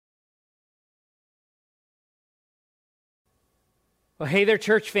Well, hey there,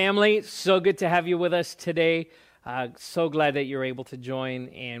 church family. So good to have you with us today. So glad that you're able to join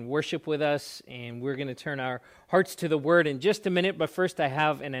and worship with us. And we're going to turn our hearts to the Word in just a minute. But first, I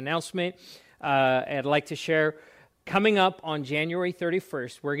have an announcement I'd like to share. Coming up on January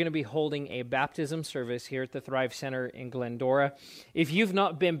 31st, we're going to be holding a baptism service here at the Thrive Center in Glendora. If you've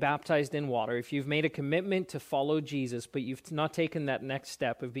not been baptized in water, if you've made a commitment to follow Jesus, but you've not taken that next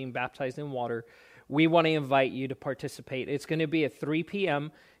step of being baptized in water, we want to invite you to participate. It's going to be at 3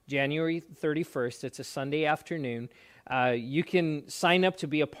 p.m., January 31st. It's a Sunday afternoon. You can sign up to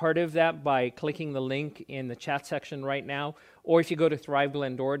be a part of that by clicking the link in the chat section right now, or if you go to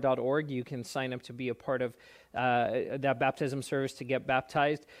thriveglendora.org, you can sign up to be a part of that baptism service to get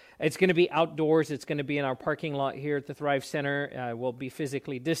baptized. It's going to be outdoors. It's going to be in our parking lot here at the Thrive Center. We'll be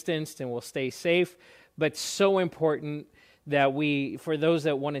physically distanced and we'll stay safe, but so important that for those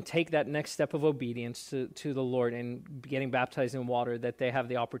that want to take that next step of obedience to the Lord and getting baptized in water, that they have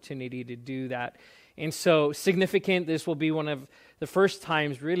the opportunity to do that. And so significant, this will be one of the first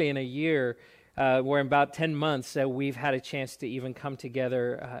times really in a year, where in about 10 months that we've had a chance to even come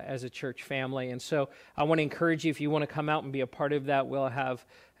together as a church family. And so I want to encourage you, if you want to come out and be a part of that, we'll have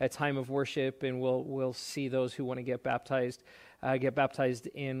a time of worship and we'll see those who want to get baptized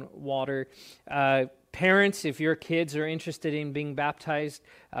in water. Parents, if your kids are interested in being baptized,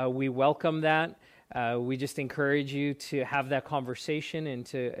 we welcome that. We just encourage you to have that conversation and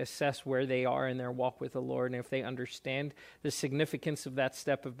to assess where they are in their walk with the Lord and if they understand the significance of that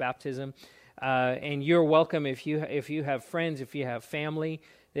step of baptism. And you're welcome if you have friends, if you have family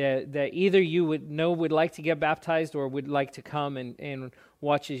that either you would like to get baptized or would like to come and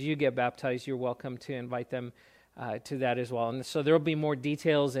watch as you get baptized. You're welcome to invite them to that as well. And so there will be more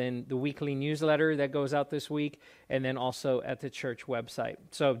details in the weekly newsletter that goes out this week, and then also at the church website.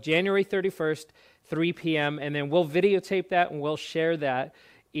 So January 31st, 3 p.m., and then we'll videotape that and we'll share that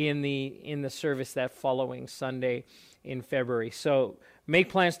in the service that following Sunday in February. So make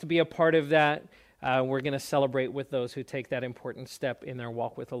plans to be a part of that. We're going to celebrate with those who take that important step in their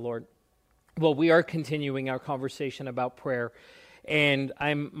walk with the Lord. Well, we are continuing our conversation about prayer, and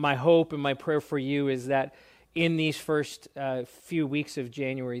my hope and my prayer for you is that in these first few weeks of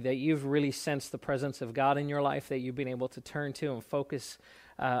January, that you've really sensed the presence of God in your life, that you've been able to turn to and focus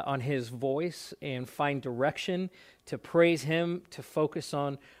on His voice and find direction, to praise Him, to focus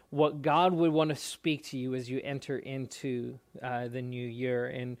on what God would want to speak to you as you enter into the new year.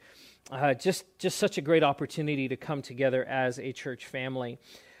 And just such a great opportunity to come together as a church family.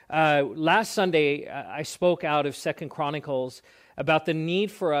 Last Sunday, I spoke out of 2 Chronicles about the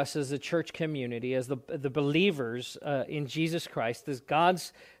need for us as a church community, as the believers in Jesus Christ, as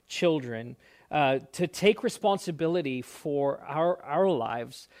God's children, to take responsibility for our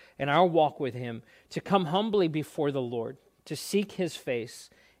lives and our walk with Him, to come humbly before the Lord, to seek His face,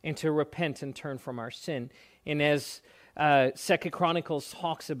 and to repent and turn from our sin. And as 2 Chronicles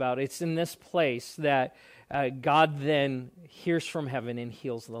talks about, it's in this place that God then hears from heaven and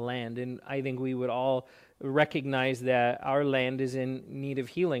heals the land. And I think we would all recognize that our land is in need of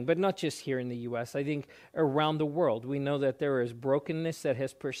healing, but not just here in the U.S. I think around the world. We know that there is brokenness that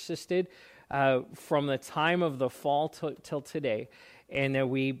has persisted from the time of the fall till today, and that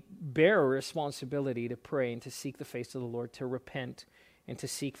we bear a responsibility to pray and to seek the face of the Lord, to repent and to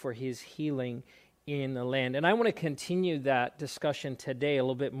seek for His healing in the land. And I want to continue that discussion today a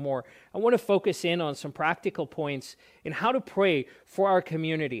little bit more. I want to focus in on some practical points in how to pray for our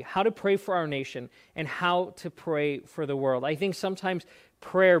community, how to pray for our nation, and how to pray for the world. I think sometimes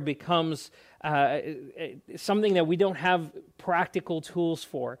prayer becomes something that we don't have practical tools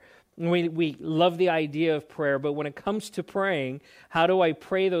for. We love the idea of prayer, but when it comes to praying, how do I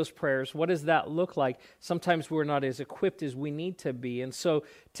pray those prayers? What does that look like? Sometimes we're not as equipped as we need to be. And so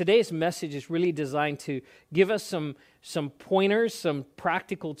today's message is really designed to give us some pointers, some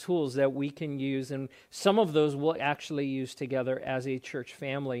practical tools that we can use, and some of those we'll actually use together as a church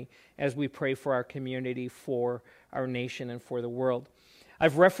family as we pray for our community, for our nation, and for the world.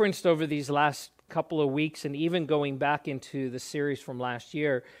 I've referenced over these last couple of weeks, and even going back into the series from last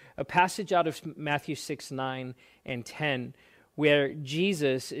year, a passage out of Matthew 6, 9, and 10, where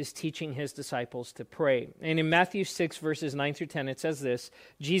Jesus is teaching His disciples to pray. And in Matthew 6, verses 9 through 10, it says this.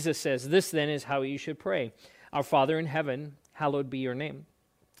 Jesus says, "This then is how you should pray. Our Father in heaven, hallowed be your name.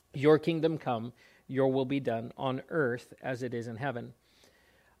 Your kingdom come, your will be done on earth as it is in heaven."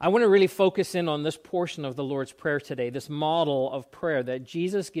 I want to really focus in on this portion of the Lord's Prayer today, this model of prayer that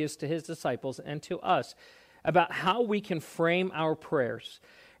Jesus gives to His disciples and to us about how we can frame our prayers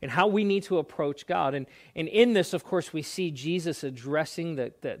and how we need to approach God. And in this, of course, we see Jesus addressing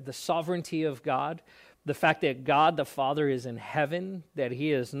the sovereignty of God, the fact that God the Father is in heaven, that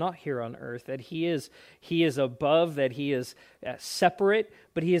he is not here on earth, that he is above, that he is separate,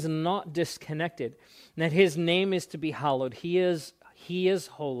 but he is not disconnected, and that his name is to be hallowed. He is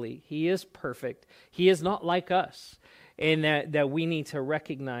holy. He is perfect. He is not like us, and that we need to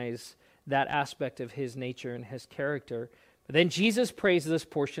recognize that aspect of his nature and his character. But then Jesus prays this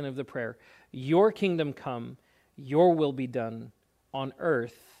portion of the prayer: your kingdom come, your will be done on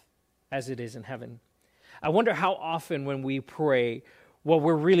earth as it is in heaven. I wonder how often when we pray, what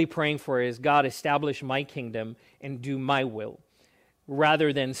we're really praying for is, God, establish my kingdom and do my will,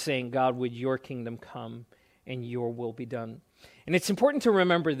 rather than saying, God, would your kingdom come and your will be done. And it's important to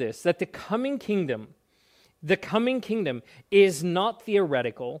remember this, that the coming kingdom is not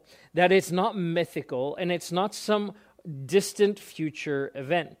theoretical, that it's not mythical, and it's not some distant future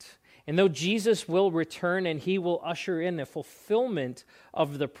event. And though Jesus will return and he will usher in a fulfillment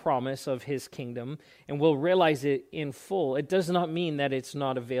of the promise of his kingdom and will realize it in full, it does not mean that it's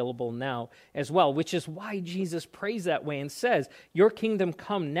not available now as well, which is why Jesus prays that way and says, your kingdom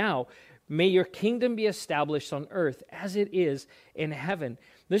come now. May your kingdom be established on earth as it is in heaven.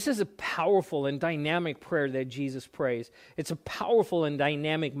 This is a powerful and dynamic prayer that Jesus prays. It's a powerful and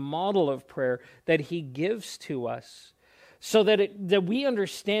dynamic model of prayer that he gives to us, so that we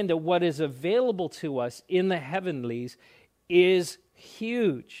understand that what is available to us in the heavenlies is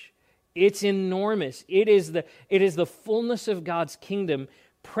huge. It's enormous. It is the fullness of God's kingdom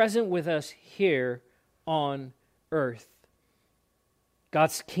present with us here on earth.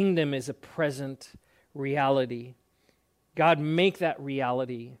 God's kingdom is a present reality. God, make that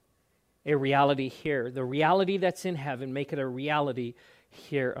reality a reality here. The reality that's in heaven, make it a reality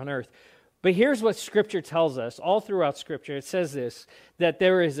here on earth. But here's what Scripture tells us. All throughout Scripture, it says this, that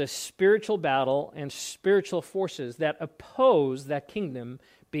there is a spiritual battle and spiritual forces that oppose that kingdom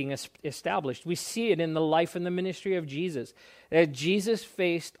being established. We see it in the life and the ministry of Jesus, that Jesus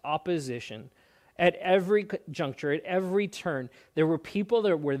faced opposition at every juncture, at every turn. There were people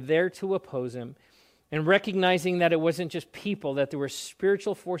that were there to oppose him, and recognizing that it wasn't just people, that there were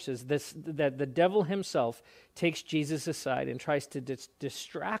spiritual forces, that the devil himself takes Jesus aside and tries to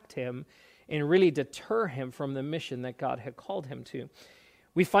distract him and really deter him from the mission that God had called him to.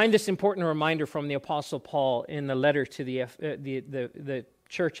 We find this important reminder from the Apostle Paul in the letter to the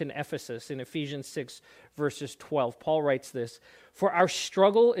church in Ephesus in Ephesians 6, verses 12. Paul writes this, "For our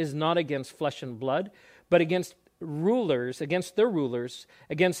struggle is not against flesh and blood, but against rulers, against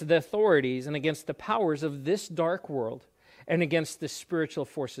the authorities, and against the powers of this dark world, and against the spiritual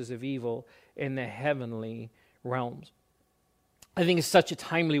forces of evil in the heavenly realms." I think it's such a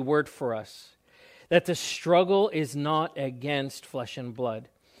timely word for us, that the struggle is not against flesh and blood,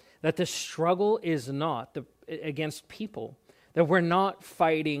 that the struggle is not against people, that we're not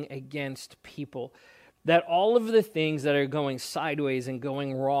fighting against people, that all of the things that are going sideways and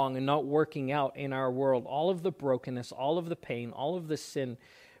going wrong and not working out in our world, all of the brokenness, all of the pain, all of the sin,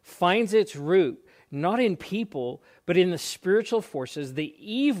 finds its root not in people, but in the spiritual forces, the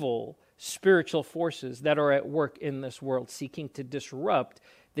evil spiritual forces that are at work in this world, seeking to disrupt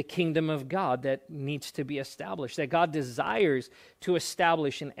the kingdom of God that needs to be established, that God desires to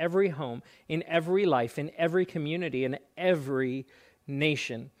establish in every home, in every life, in every community, in every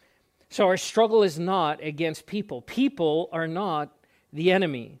nation. So our struggle is not against people. People are not the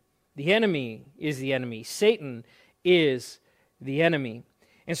enemy. The enemy is the enemy. Satan is the enemy.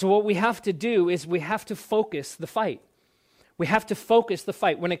 And so what we have to do is we have to focus the fight. We have to focus the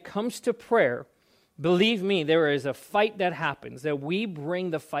fight. When it comes to prayer, believe me, there is a fight that happens, that we bring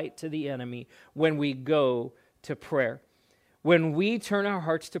the fight to the enemy when we go to prayer. When we turn our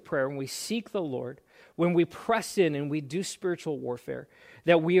hearts to prayer, when we seek the Lord, when we press in and we do spiritual warfare,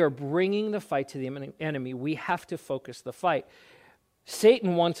 that we are bringing the fight to the enemy. We have to focus the fight.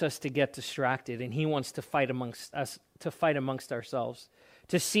 Satan wants us to get distracted, and he wants to fight amongst us, to fight amongst ourselves,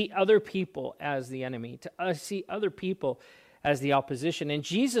 to see other people as the enemy, to see other people as the opposition. And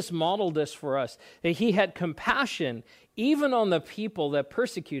Jesus modeled this for us, that he had compassion even on the people that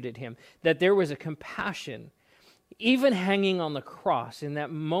persecuted him, that there was a compassion. Even hanging on the cross, in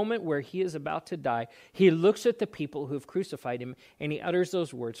that moment where he is about to die, he looks at the people who have crucified him and he utters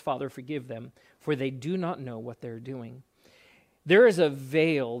those words, "Father, forgive them, for they do not know what they're doing." There is a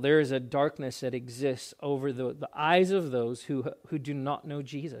veil, there is a darkness that exists over the eyes of those who do not know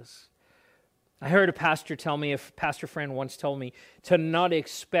Jesus. I heard a pastor friend once told me to not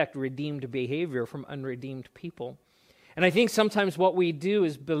expect redeemed behavior from unredeemed people. And I think sometimes what we do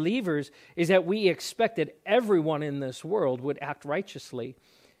as believers is that we expect that everyone in this world would act righteously.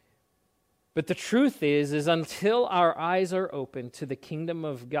 But the truth is until our eyes are open to the kingdom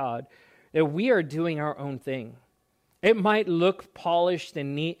of God, that we are doing our own thing. It might look polished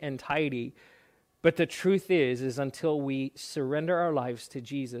and neat and tidy, but the truth is until we surrender our lives to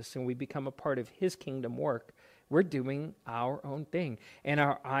Jesus and we become a part of his kingdom work, we're doing our own thing. And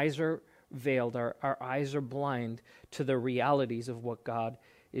our eyes are veiled, our eyes are blind to the realities of what God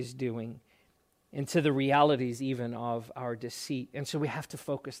is doing and to the realities even of our deceit. And so we have to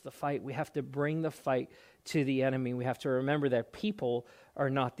focus the fight. We have to bring the fight to the enemy. We have to remember that people are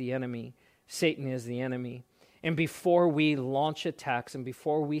not the enemy. Satan is the enemy. And before we launch attacks and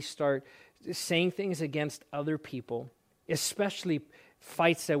before we start saying things against other people, especially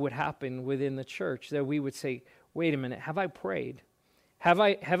fights that would happen within the church, that we would say, wait a minute, have I prayed? Have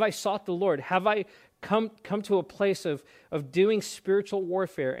I sought the Lord? Have I come to a place of doing spiritual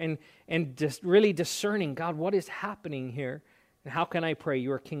warfare and just really discerning, God, what is happening here? And how can I pray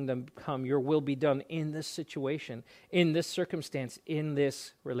your kingdom come, your will be done in this situation, in this circumstance, in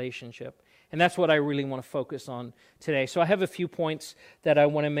this relationship? And that's what I really want to focus on today. So I have a few points that I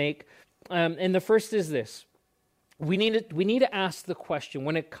want to make. And the first is this. We need to ask the question,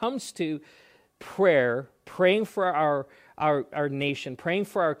 when it comes to prayer, praying for our nation, praying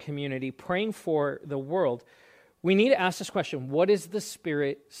for our community, praying for the world, we need to ask this question: what is the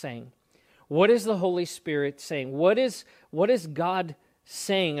Spirit saying? What is the Holy Spirit saying? What is God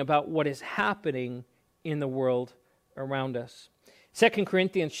saying about what is happening in the world around us? 2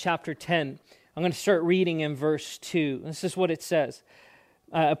 Corinthians chapter 10, I'm going to start reading in verse 2. This is what it says.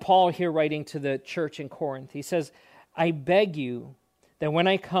 Paul here writing to the church in Corinth. He says, I beg you that when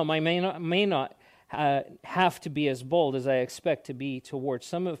I come, I may not have to be as bold as I expect to be towards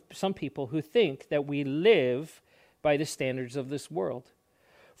some people who think that we live by the standards of this world.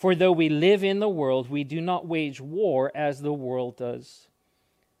 For though we live in the world, we do not wage war as the world does.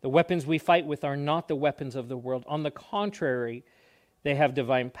 The weapons we fight with are not the weapons of the world. On the contrary, they have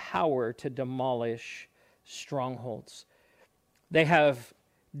divine power to demolish strongholds. They have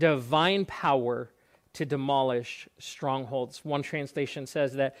divine power to demolish strongholds. One translation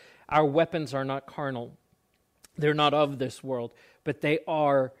says that our weapons are not carnal. They're not of this world, but they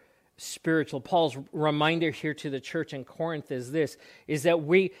are spiritual. Paul's reminder here to the church in Corinth is this, is that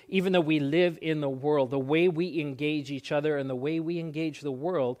we, even though we live in the world, the way we engage each other and the way we engage the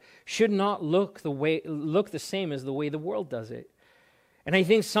world should not look the same as the way the world does it. And I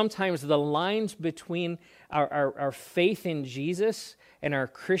think sometimes the lines between our faith in Jesus and our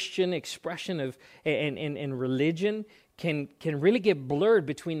Christian expression of and religion can really get blurred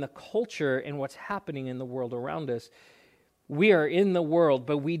between the culture and what's happening in the world around us. We are in the world,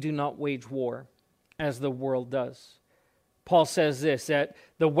 but we do not wage war as the world does. Paul says this, that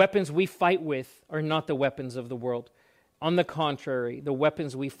the weapons we fight with are not the weapons of the world. On the contrary, the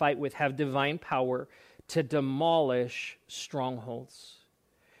weapons we fight with have divine power to demolish strongholds.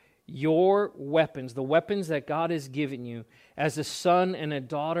 Your weapons, the weapons that God has given you as a son and a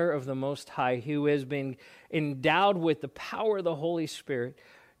daughter of the Most High, who has been endowed with the power of the Holy Spirit,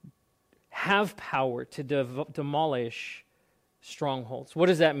 have power to demolish strongholds. What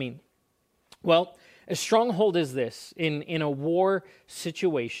does that mean? Well, a stronghold is this. In a war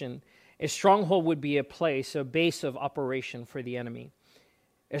situation, a stronghold would be a base of operation for the enemy.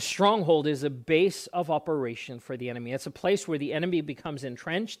 A stronghold is a base of operation for the enemy. It's a place where the enemy becomes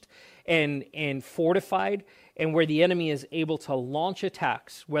entrenched and fortified, and where the enemy is able to launch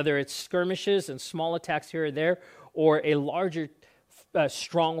attacks, whether it's skirmishes and small attacks here or there, or a larger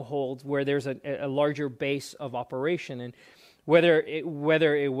stronghold where there's a larger base of operation. And whether it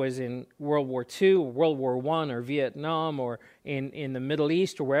was in World War II, or World War I, or Vietnam, or in the Middle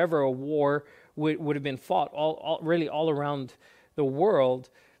East, or wherever a war would have been fought, really all around the world,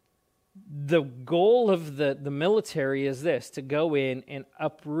 the goal of the military is this: to go in and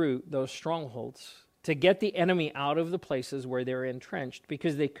uproot those strongholds, to get the enemy out of the places where they're entrenched,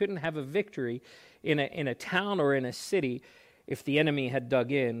 because they couldn't have a victory in a town or in a city if the enemy had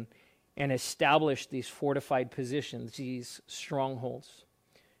dug in and established these fortified positions, these strongholds.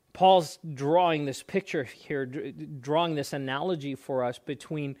 Paul's drawing this picture here, drawing this analogy for us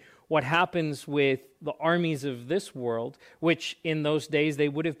between what happens with the armies of this world, which in those days they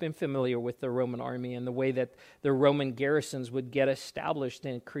would have been familiar with the Roman army and the way that the Roman garrisons would get established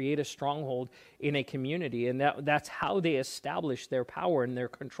and create a stronghold in a community. And that's how they established their power and their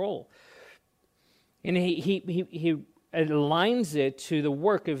control. And he aligns it to the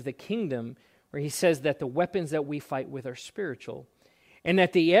work of the kingdom, where he says that the weapons that we fight with are spiritual. And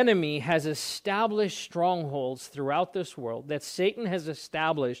that the enemy has established strongholds throughout this world, that Satan has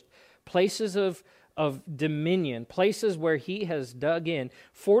established places of of dominion, places where he has dug in,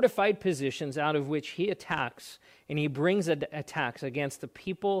 fortified positions out of which he attacks, and he brings attacks against the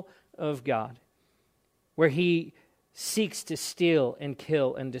people of God, where he seeks to steal and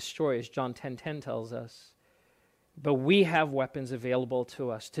kill and destroy, as John 10:10 tells us. But we have weapons available to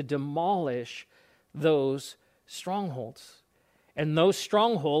us to demolish those strongholds. And those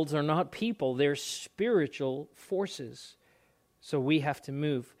strongholds are not people, they're spiritual forces. So we have to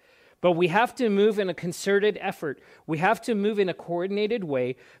move. But we have to move in a concerted effort. We have to move in a coordinated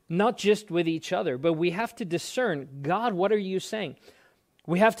way, not just with each other, but we have to discern, God, what are you saying?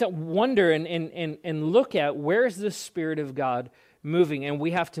 We have to wonder and look at where is the Spirit of God moving, and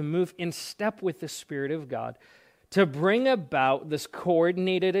we have to move in step with the Spirit of God to bring about this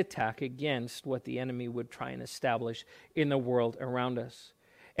coordinated attack against what the enemy would try and establish in the world around us.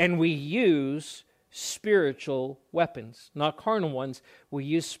 And we use spiritual weapons, not carnal ones. We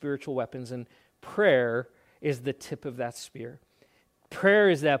use spiritual weapons, and prayer is the tip of that spear. Prayer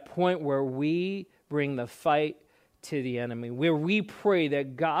is that point where we bring the fight to the enemy, where we pray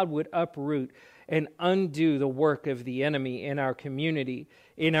that God would uproot and undo the work of the enemy in our community,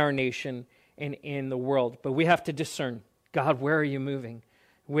 in our nation, and in the world. But we have to discern, God, where are you moving?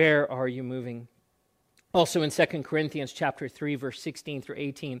 Where are you moving? Also in 2 Corinthians chapter 3, verse 16 through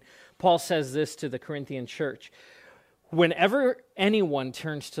 18, Paul says this to the Corinthian church. Whenever anyone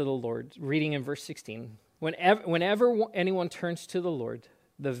turns to the Lord, reading in verse 16, whenever anyone turns to the Lord,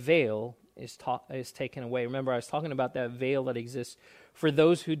 the veil is taken away. Remember, I was talking about that veil that exists for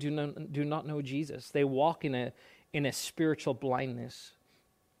those who do not know Jesus. They walk in a spiritual blindness.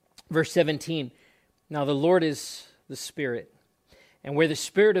 Verse 17, now the Lord is the Spirit, and where the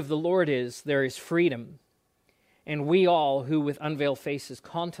Spirit of the Lord is, there is freedom. And we all who with unveiled faces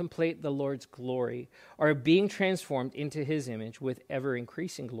contemplate the Lord's glory are being transformed into his image with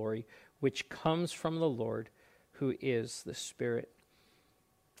ever-increasing glory, which comes from the Lord, who is the Spirit.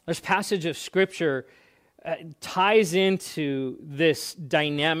 This passage of Scripture ties into this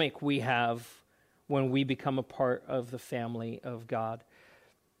dynamic we have when we become a part of the family of God.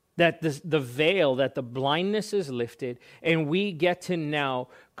 That the veil, that the blindness is lifted, and we get to now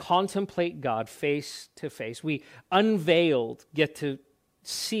contemplate God face to face. We unveiled get to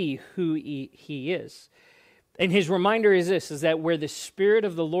see who he is. And his reminder is this, is that where the Spirit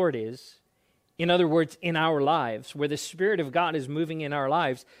of the Lord is, in other words, in our lives, where the Spirit of God is moving in our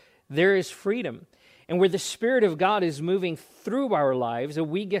lives, there is freedom. And where the Spirit of God is moving through our lives,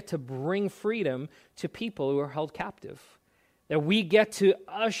 we get to bring freedom to people who are held captive. That we get to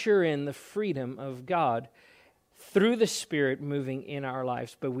usher in the freedom of God through the Spirit moving in our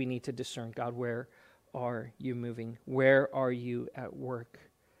lives. But we need to discern, God, where are you moving? Where are you at work?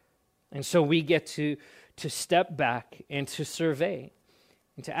 And so we get to step back and to survey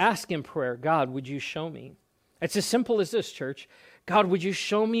and to ask in prayer, God, would you show me? It's as simple as this, church. God, would you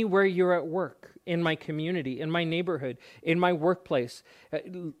show me where you're at work in my community, in my neighborhood, in my workplace,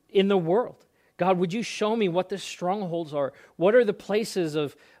 in the world? God, would you show me what the strongholds are? What are the places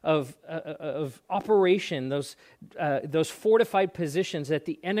of operation, those fortified positions that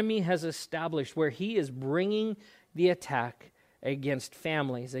the enemy has established where he is bringing the attack against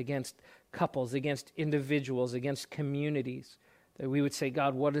families, against couples, against individuals, against communities? That we would say,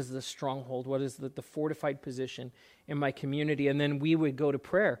 God, what is the stronghold? What is the fortified position in my community? And then we would go to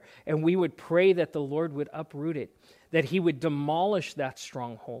prayer, and we would pray that the Lord would uproot it, that he would demolish that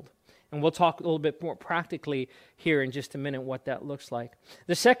stronghold. And we'll talk a little bit more practically here in just a minute what that looks like.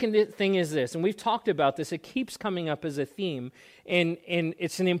 The second thing is this, and we've talked about this. It keeps coming up as a theme, and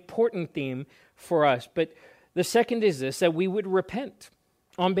it's an important theme for us. But the second is this, that we would repent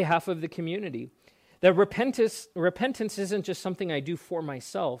on behalf of the community. That repentance isn't just something I do for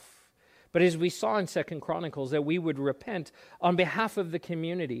myself, but as we saw in 2 Chronicles, that we would repent on behalf of the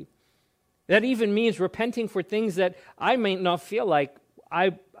community. That even means repenting for things that I may not feel like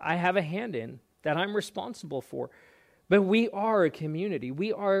I have a hand in, that I'm responsible for. But we are a community.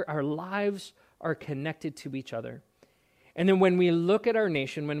 Our lives are connected to each other. And then when we look at our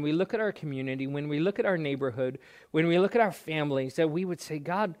nation, when we look at our community, when we look at our neighborhood, when we look at our families, that we would say,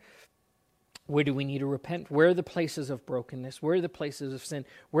 God, where do we need to repent? Where are the places of brokenness? Where are the places of sin?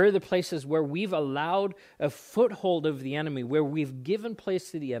 Where are the places where we've allowed a foothold of the enemy, where we've given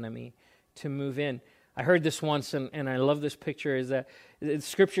place to the enemy to move in? I heard this once, and I love this picture, is that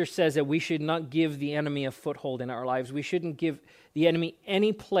Scripture says that we should not give the enemy a foothold in our lives. We shouldn't give the enemy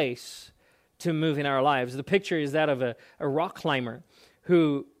any place to move in our lives. The picture is that of a rock climber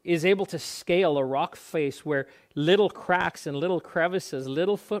who is able to scale a rock face where little cracks and little crevices,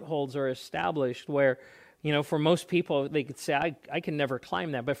 little footholds are established where You know, for most people, they could say, I can never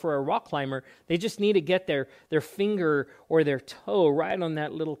climb that. But for a rock climber, they just need to get their finger or their toe right on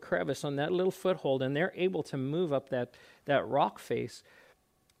that little crevice, on that little foothold, and they're able to move up that rock face.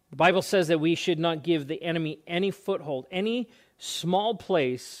 The Bible says that we should not give the enemy any foothold, any small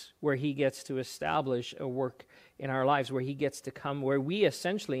place where he gets to establish a work in our lives, where he gets to come, where we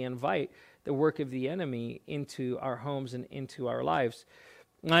essentially invite the work of the enemy into our homes and into our lives.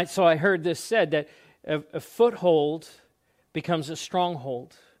 So I heard this said that a foothold becomes a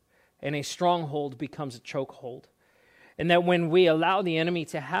stronghold, and a stronghold becomes a chokehold. And that when we allow the enemy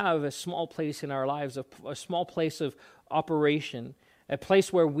to have a small place in our lives, a small place of operation, a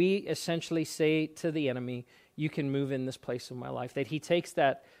place where we essentially say to the enemy, you can move in this place of my life, that he takes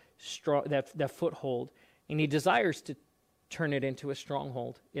that foothold, and he desires to turn it into a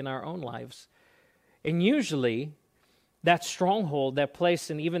stronghold in our own lives. And usually, that stronghold, that place,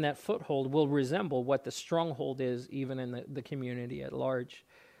 and even that foothold will resemble what the stronghold is even in the community at large.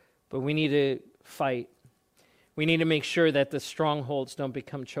 But we need to fight. We need to make sure that the strongholds don't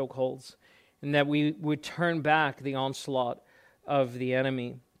become chokeholds, and that we would turn back the onslaught of the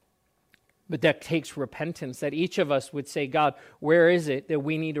enemy. But that takes repentance, that each of us would say, God, where is it that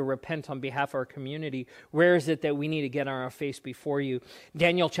we need to repent on behalf of our community? Where is it that we need to get on our face before you?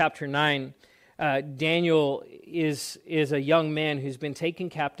 Daniel chapter 9, Daniel is a young man who's been taken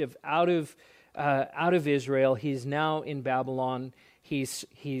captive out of Israel. He's now in Babylon. He's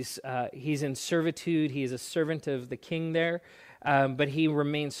in servitude. He's a servant of the king there, but he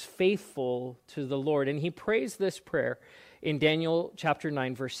remains faithful to the Lord. And he prays this prayer in Daniel chapter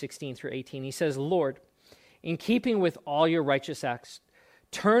 9, verse 16 through 18. He says, Lord, in keeping with all your righteous acts,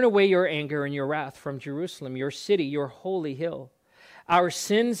 turn away your anger and your wrath from Jerusalem, your city, your holy hill. Our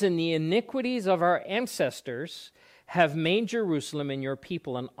sins and the iniquities of our ancestors have made Jerusalem and your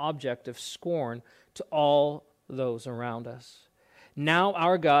people an object of scorn to all those around us. Now,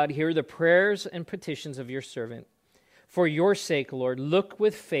 our God, hear the prayers and petitions of your servant. For your sake, Lord, look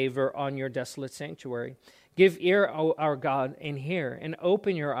with favor on your desolate sanctuary. Give ear, O our God, and hear, and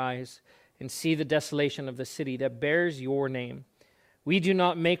open your eyes, and see the desolation of the city that bears your name. We do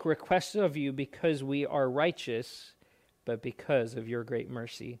not make requests of you because we are righteous, but because of your great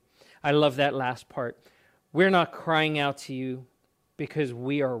mercy. I love that last part. We're not crying out to you because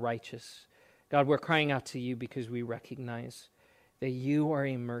we are righteous. God, we're crying out to you because we recognize that you are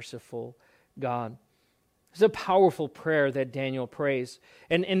a merciful God. It's a powerful prayer that Daniel prays.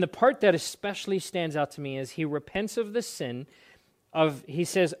 And the part that especially stands out to me is he repents of the sin he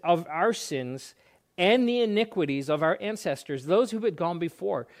says, of our sins and the iniquities of our ancestors, those who had gone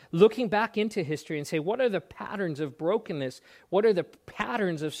before, looking back into history and say, what are the patterns of brokenness? What are the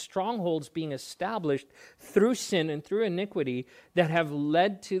patterns of strongholds being established through sin and through iniquity that have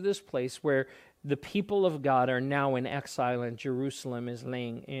led to this place where the people of God are now in exile and Jerusalem is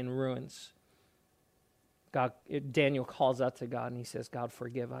laying in ruins? Daniel calls out to God and he says, God,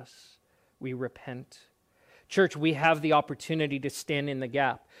 forgive us. We repent. Church, we have the opportunity to stand in the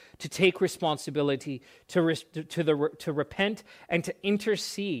gap, to take responsibility, to repent and to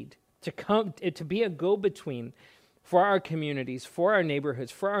intercede, to be a go-between for our communities, for our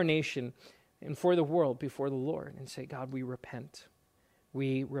neighborhoods, for our nation, and for the world before the Lord, and say, God, we repent.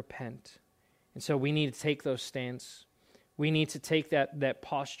 We repent. And so we need to take those stands. We need to take that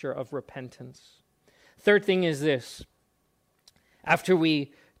posture of repentance. Third thing is this. After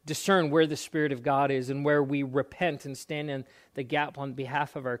we discern where the Spirit of God is and where we repent and stand in the gap on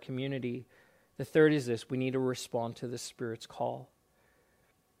behalf of our community, the third is this. We need to respond to the Spirit's call.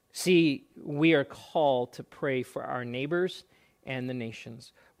 See, we are called to pray for our neighbors and the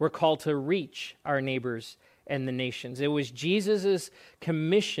nations. We're called to reach our neighbors and the nations. It was Jesus'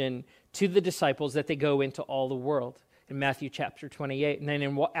 commission to the disciples that they go into all the world. In Matthew chapter 28. And then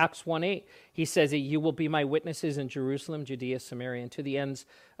in Acts 1:8, he says that you will be my witnesses in Jerusalem, Judea, Samaria, and to the ends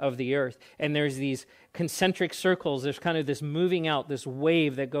of the earth. And there's these concentric circles. There's kind of this moving out, this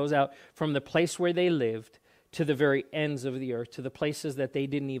wave that goes out from the place where they lived to the very ends of the earth, to the places that they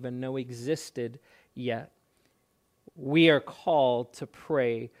didn't even know existed yet. We are called to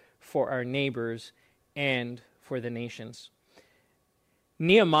pray for our neighbors and for the nations.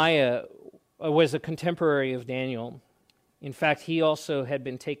 Nehemiah was a contemporary of Daniel. In fact, he also had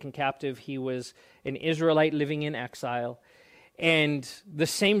been taken captive. He was an Israelite living in exile. And the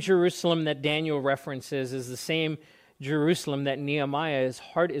same Jerusalem that Daniel references is the same Jerusalem that Nehemiah's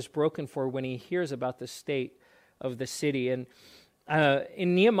heart is broken for when he hears about the state of the city. And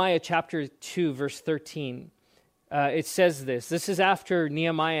in Nehemiah chapter 2, verse 13, it says this. This is after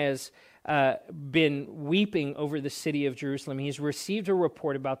Nehemiah has been weeping over the city of Jerusalem. He's received a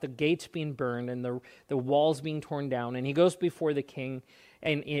report about the gates being burned and the walls being torn down. And he goes before the king,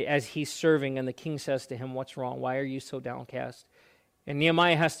 and as he's serving, and the king says to him, "What's wrong? Why are you so downcast?" And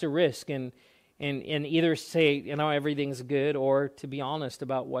Nehemiah has to risk and either say, everything's good, or to be honest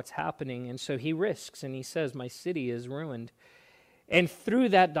about what's happening. And so he risks, and he says, "My city is ruined." And through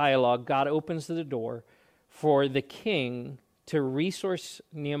that dialogue, God opens the door for the king to resource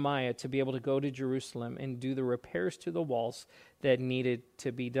Nehemiah to be able to go to Jerusalem and do the repairs to the walls that needed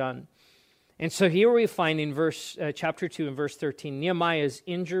to be done. And so here we find in chapter 2 and verse 13, Nehemiah is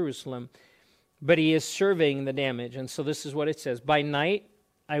in Jerusalem, but he is surveying the damage. And so this is what it says: "By night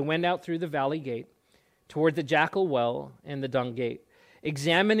I went out through the valley gate toward the jackal well and the dung gate,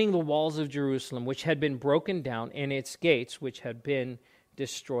 examining the walls of Jerusalem, which had been broken down, and its gates, which had been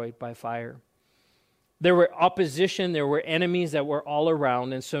destroyed by fire." There were opposition, there were enemies that were all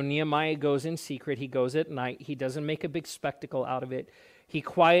around, and so Nehemiah goes in secret. He goes at night. He doesn't make a big spectacle out of it. He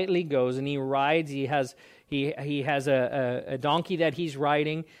quietly goes and he rides. He has a donkey that he's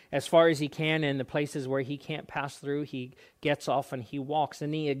riding as far as he can, and the places where he can't pass through, he gets off and he walks,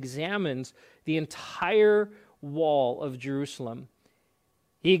 and he examines the entire wall of Jerusalem.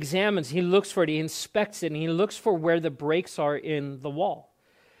 He examines, he looks for it, he inspects it, and he looks for where the breaks are in the wall.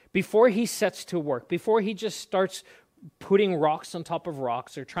 Before he sets to work, before he just starts putting rocks on top of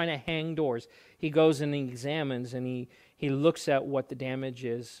rocks or trying to hang doors, he goes and he examines, and he looks at what the damage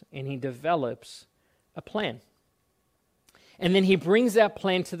is, and he develops a plan. And then he brings that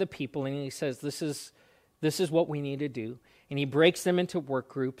plan to the people, and he says, this is what we need to do. And he breaks them into work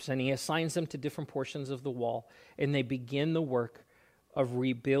groups, and he assigns them to different portions of the wall, and they begin the work of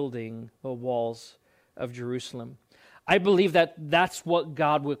rebuilding the walls of Jerusalem. I believe that that's what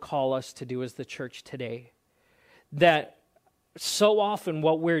God would call us to do as the church today. That so often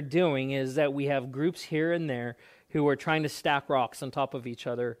what we're doing is that we have groups here and there who are trying to stack rocks on top of each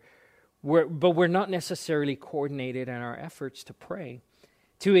other, but we're not necessarily coordinated in our efforts to pray,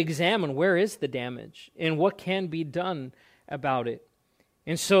 to examine where is the damage and what can be done about it.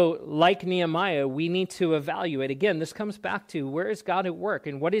 And so, like Nehemiah, we need to evaluate. Again, this comes back to where is God at work,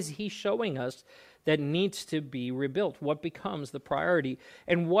 and what is he showing us that needs to be rebuilt? What becomes the priority,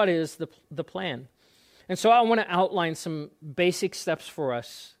 and what is the plan? And so I want to outline some basic steps for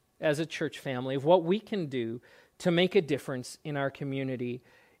us as a church family of what we can do to make a difference in our community,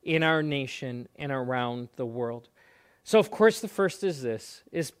 in our nation, and around the world. So, of course, the first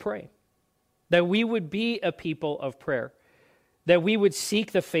is pray. That we would be a people of prayer. That we would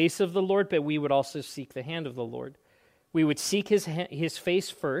seek the face of the Lord, but we would also seek the hand of the Lord. We would seek his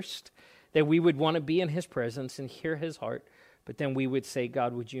face first, that we would want to be in his presence and hear his heart, but then we would say,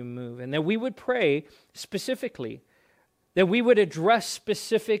 "God, would you move?" And that we would pray specifically, that we would address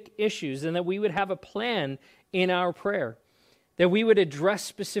specific issues, and that we would have a plan in our prayer, that we would address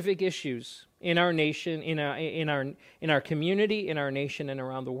specific issues in our nation, in our community, in our nation, and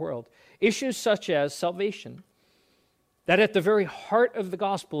around the world. Issues such as salvation. That at the very heart of the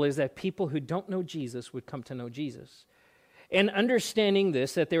gospel is that people who don't know Jesus would come to know Jesus. And understanding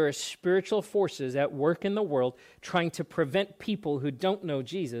this, that there are spiritual forces at work in the world trying to prevent people who don't know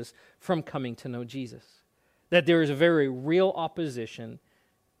Jesus from coming to know Jesus. That there is a very real opposition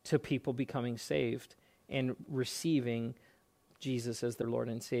to people becoming saved and receiving Jesus as their Lord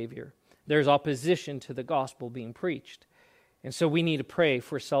and Savior. There's opposition to the gospel being preached. And so we need to pray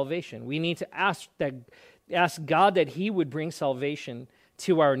for salvation. We need to ask God that he would bring salvation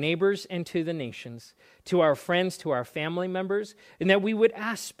to our neighbors and to the nations, to our friends, to our family members, and that we would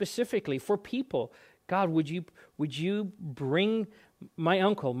ask specifically for people. God, would you bring my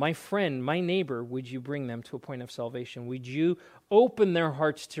uncle, my friend, my neighbor, would you bring them to a point of salvation? Would you open their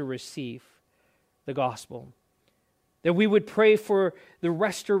hearts to receive the gospel? That we would pray for the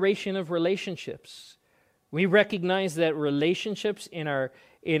restoration of relationships. We recognize that relationships in our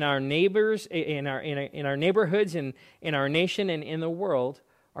neighbors, in our neighborhoods, in our nation, and in the world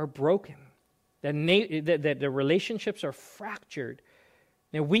are broken. That the relationships are fractured.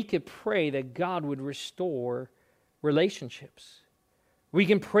 Now we could pray that God would restore relationships. We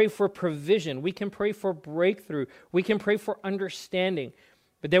can pray for provision. We can pray for breakthrough. We can pray for understanding.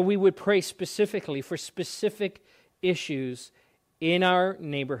 But that we would pray specifically for specific issues in our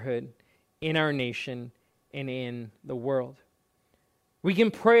neighborhood, in our nation, and in the world. We can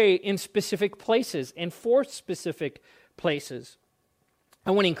pray in specific places and for specific places.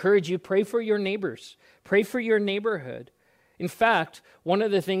 I want to encourage you, pray for your neighbors. Pray for your neighborhood. In fact, one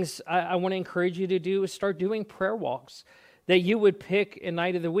of the things I want to encourage you to do is start doing prayer walks, that you would pick a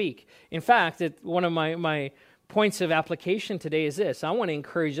night of the week. In fact, one of my points of application today is this. I want to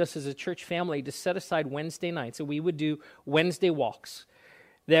encourage us as a church family to set aside Wednesday nights. So we would do Wednesday walks.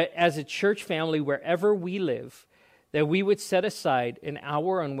 That as a church family, wherever we live, that we would set aside an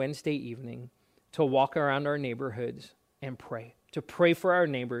hour on Wednesday evening to walk around our neighborhoods and pray. To pray for our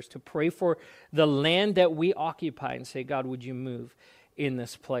neighbors, to pray for the land that we occupy and say, God, would you move in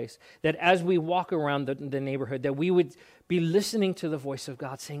this place? That as we walk around the neighborhood, that we would be listening to the voice of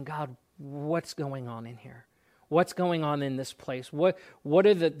God saying, God, what's going on in here? What's going on in this place? What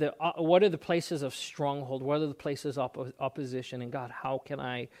are the places of stronghold? What are the places of opposition? And God, how can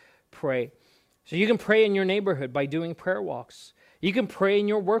I pray? So you can pray in your neighborhood by doing prayer walks. You can pray in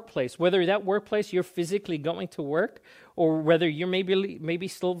your workplace, whether that workplace you're physically going to work or whether you're maybe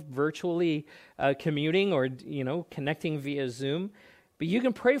still virtually commuting or connecting via Zoom. But you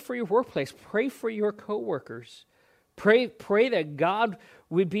can pray for your workplace. Pray for your coworkers. Pray that God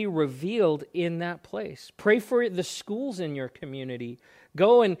would be revealed in that place. Pray for the schools in your community.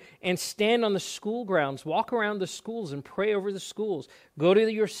 Go and stand on the school grounds. Walk around the schools and pray over the schools. Go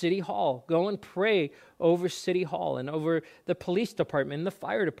to your city hall. Go and pray over city hall and over the police department and the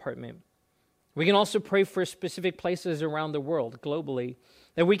fire department. We can also pray for specific places around the world, globally,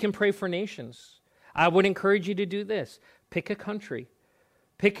 that we can pray for nations. I would encourage you to do this. Pick a country.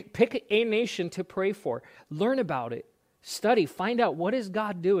 Pick a nation to pray for. Learn about it. Study. Find out what is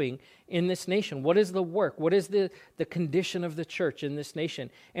God doing in this nation. What is the work? What is the condition of the church in this nation?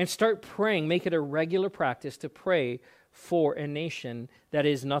 And start praying. Make it a regular practice to pray for a nation that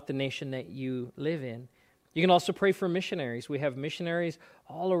is not the nation that you live in. You can also pray for missionaries. We have missionaries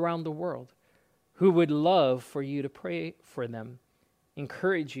all around the world who would love for you to pray for them.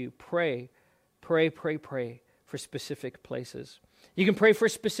 Encourage you. Pray for specific places. You can pray for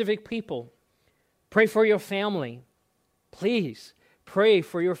specific people. Pray for your family. Please pray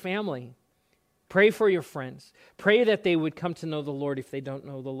for your family. Pray for your friends. Pray that they would come to know the Lord if they don't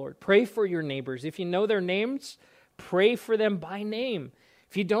know the Lord. Pray for your neighbors. If you know their names, pray for them by name.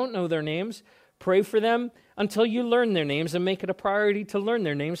 If you don't know their names, pray for them until you learn their names and make it a priority to learn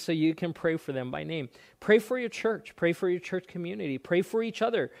their names so you can pray for them by name. Pray for your church. Pray for your church community. Pray for each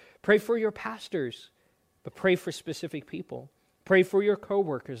other. Pray for your pastors. But pray for specific people. Pray for your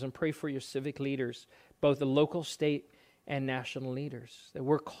coworkers and pray for your civic leaders, both the local, state, and national leaders. That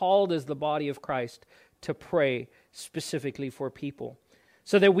we're called as the body of Christ to pray specifically for people.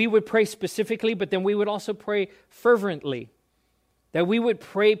 So that we would pray specifically, but then we would also pray fervently. That we would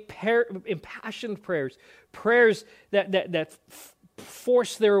pray impassioned prayers, prayers that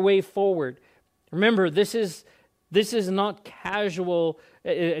force their way forward. Remember, this is not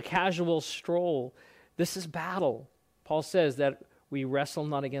a casual stroll. This is battle. Paul says that we wrestle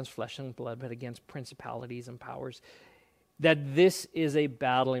not against flesh and blood, but against principalities and powers. That this is a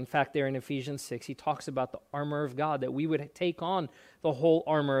battle. In fact, there in Ephesians 6, he talks about the armor of God, that we would take on the whole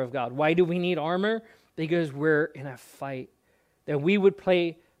armor of God. Why do we need armor? Because we're in a fight. That we would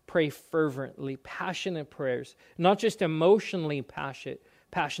pray fervently, passionate prayers, not just emotionally passionate,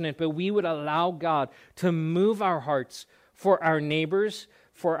 but we would allow God to move our hearts for our neighbors,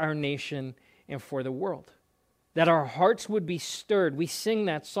 for our nation, and for the world. That our hearts would be stirred. We sing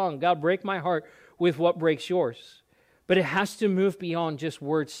that song, God, break my heart with what breaks yours. But it has to move beyond just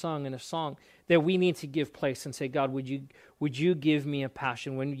words sung in a song, that we need to give place and say, God, would you give me a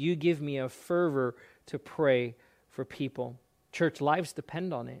passion? Would you give me a fervor to pray for people? Church, lives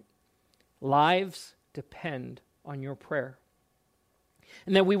depend on it. Lives depend on your prayer.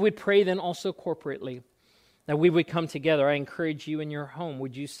 And that we would pray then also corporately. That we would come together. I encourage you in your home.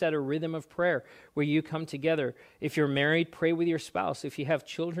 Would you set a rhythm of prayer where you come together? If you're married, pray with your spouse. If you have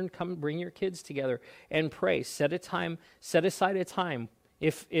children, come bring your kids together and pray. Set aside a time.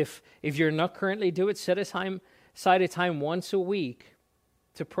 If you're not currently do it, set aside a time once a week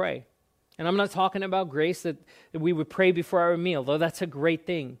to pray. And I'm not talking about grace that we would pray before our meal, though that's a great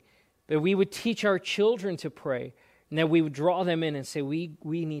thing. But we would teach our children to pray, and that we would draw them in and say, we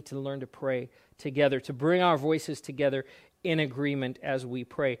need to learn to pray together, to bring our voices together in agreement as we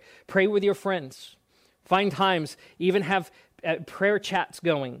pray. Pray with your friends. Find times, even have prayer chats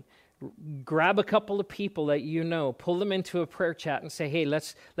going. Grab a couple of people that you know, pull them into a prayer chat and say, hey,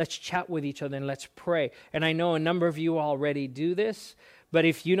 let's chat with each other and let's pray. And I know a number of you already do this, but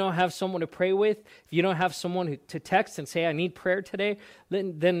if you don't have someone to pray with, if you don't have someone to text and say, I need prayer today,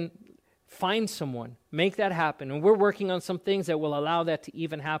 then find someone. Make that happen. And we're working on some things that will allow that to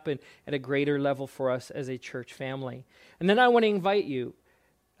even happen at a greater level for us as a church family. And then I want to invite you.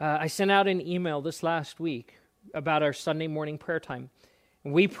 I sent out an email this last week about our Sunday morning prayer time.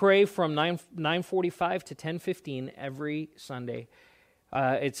 We pray from 9:45 to 10:15 every Sunday.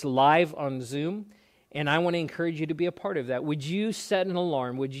 It's live on Zoom. And I want to encourage you to be a part of that. Would you set an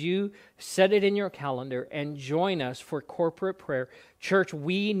alarm? Would you set it in your calendar and join us for corporate prayer? Church,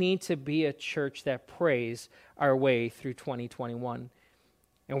 we need to be a church that prays our way through 2021.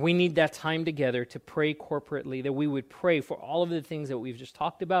 And we need that time together to pray corporately, that we would pray for all of the things that we've just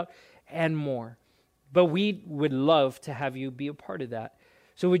talked about and more. But we would love to have you be a part of that.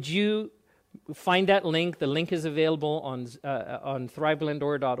 So would you find that link? The link is available on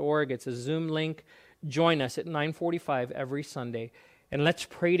thrivelandora.org. It's a Zoom link. Join us at 9:45 every Sunday, and let's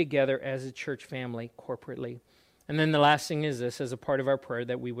pray together as a church family corporately. And then the last thing is this, as a part of our prayer,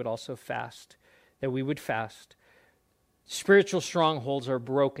 that we would also fast, that we would fast. Spiritual strongholds are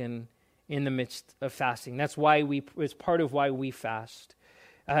broken in the midst of fasting. That's why it's part of why we fast.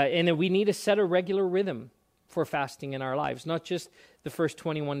 And that we need to set a regular rhythm for fasting in our lives, not just the first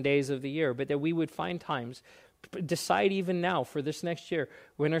 21 days of the year, but that we would find times. Decide even now for this next year,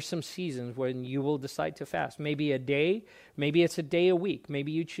 when are some seasons when you will decide to fast? Maybe a day, maybe it's a day a week.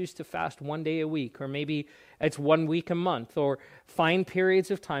 Maybe you choose to fast 1 day a week, or maybe it's 1 week a month, or find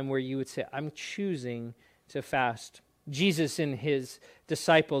periods of time where you would say, I'm choosing to fast. Jesus and his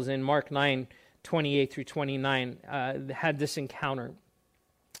disciples in Mark 9:28 through 29 had this encounter.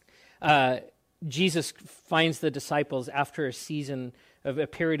 Jesus finds the disciples after a season of a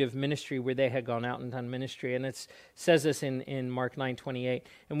period of ministry where they had gone out and done ministry. And it says this in Mark 9:28.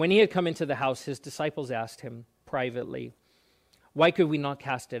 And when he had come into the house, his disciples asked him privately, why could we not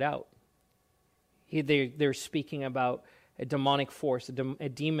cast it out? They're speaking about a demonic force, a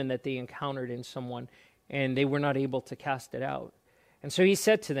demon that they encountered in someone, and they were not able to cast it out. And so he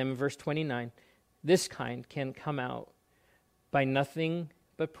said to them in verse 29, this kind can come out by nothing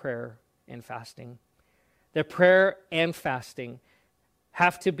but prayer and fasting. That prayer and fasting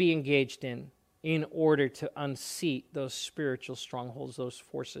have to be engaged in order to unseat those spiritual strongholds, those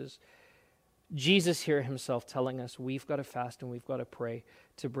forces. Jesus here himself telling us we've got to fast and we've got to pray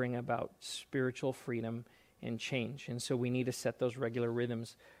to bring about spiritual freedom and change. And so we need to set those regular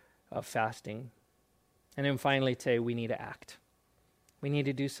rhythms of fasting. And then finally today, we need to act. We need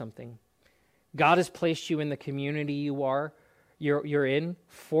to do something. God has placed you in the community you're in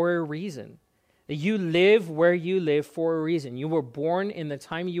for a reason. You live where you live for a reason. You were born in the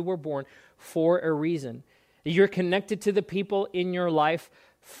time you were born for a reason. You're connected to the people in your life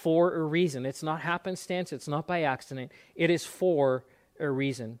for a reason. It's not happenstance. It's not by accident. It is for a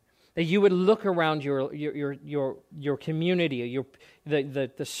reason. That you would look around your community,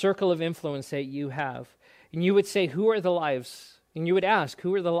 the circle of influence that you have, and you would say, who are the lives? And you would ask,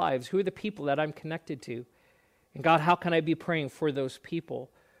 who are the lives? Who are the people that I'm connected to? And God, how can I be praying for those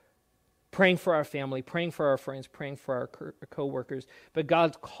people? Praying for our family, praying for our friends, praying for our co-workers. But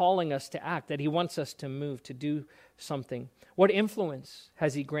God's calling us to act, that he wants us to move, to do something. What influence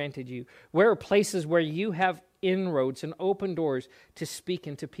has he granted you? Where are places where you have inroads and open doors to speak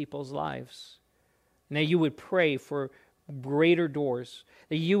into people's lives? Now you would pray for greater doors,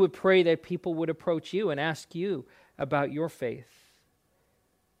 that you would pray that people would approach you and ask you about your faith.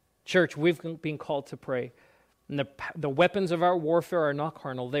 Church, we've been called to pray. And the weapons of our warfare are not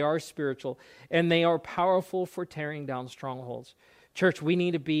carnal, they are spiritual, and they are powerful for tearing down strongholds. Church, we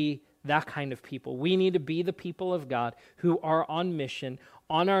need to be that kind of people. We need to be the people of God who are on mission,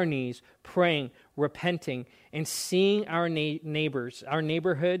 on our knees, praying, repenting, and seeing our neighbors, our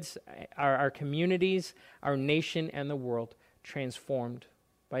neighborhoods, our communities, our nation, and the world transformed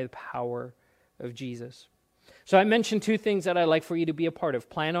by the power of Jesus. So I mentioned 2 things that I'd like for you to be a part of.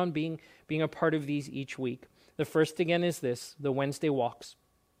 Plan on being a part of these each week. The first, again, is this, the Wednesday walks.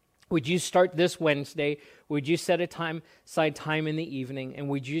 Would you start this Wednesday? Would you set aside time in the evening, and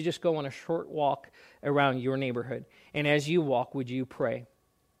would you just go on a short walk around your neighborhood? And as you walk, would you pray?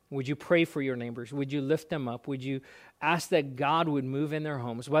 Would you pray for your neighbors? Would you lift them up? Would you ask that God would move in their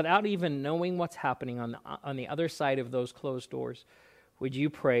homes without even knowing what's happening on the other side of those closed doors? Would you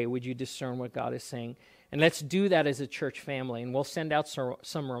pray? Would you discern what God is saying? And let's do that as a church family, and we'll send out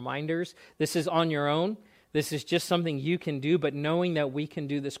some reminders. This is on your own. This is just something you can do, but knowing that we can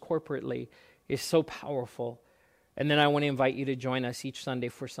do this corporately is so powerful. And then I want to invite you to join us each Sunday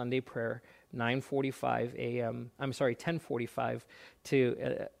for Sunday prayer, 9:45 a.m. 10:45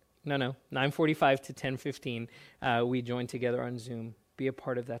 to 9:45 to 10:15. We join together on Zoom. Be a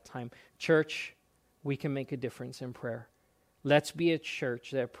part of that time. Church, we can make a difference in prayer. Let's be a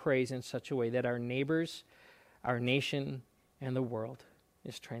church that prays in such a way that our neighbors, our nation, and the world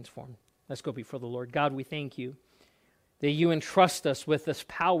is transformed. Let's go before the Lord. God, we thank you that you entrust us with this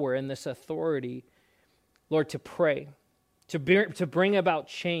power and this authority, Lord, to pray, to bring about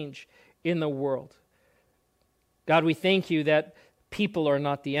change in the world. God, we thank you that people are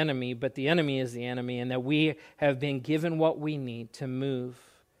not the enemy, but the enemy is the enemy, and that we have been given what we need to move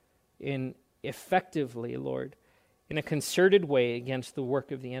in effectively, Lord, in a concerted way against the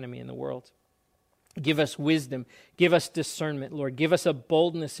work of the enemy in the world. Give us wisdom. Give us discernment, Lord. Give us a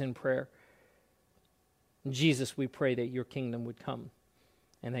boldness in prayer. Jesus, we pray that your kingdom would come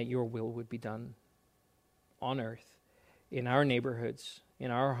and that your will would be done on earth, in our neighborhoods,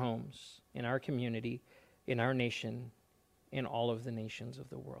 in our homes, in our community, in our nation, in all of the nations of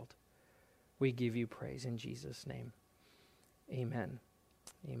the world. We give you praise in Jesus' name. Amen.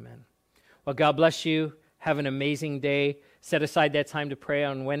 Amen. Well, God bless you. Have an amazing day. Set aside that time to pray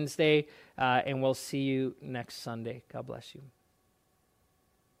on Wednesday, and we'll see you next Sunday. God bless you.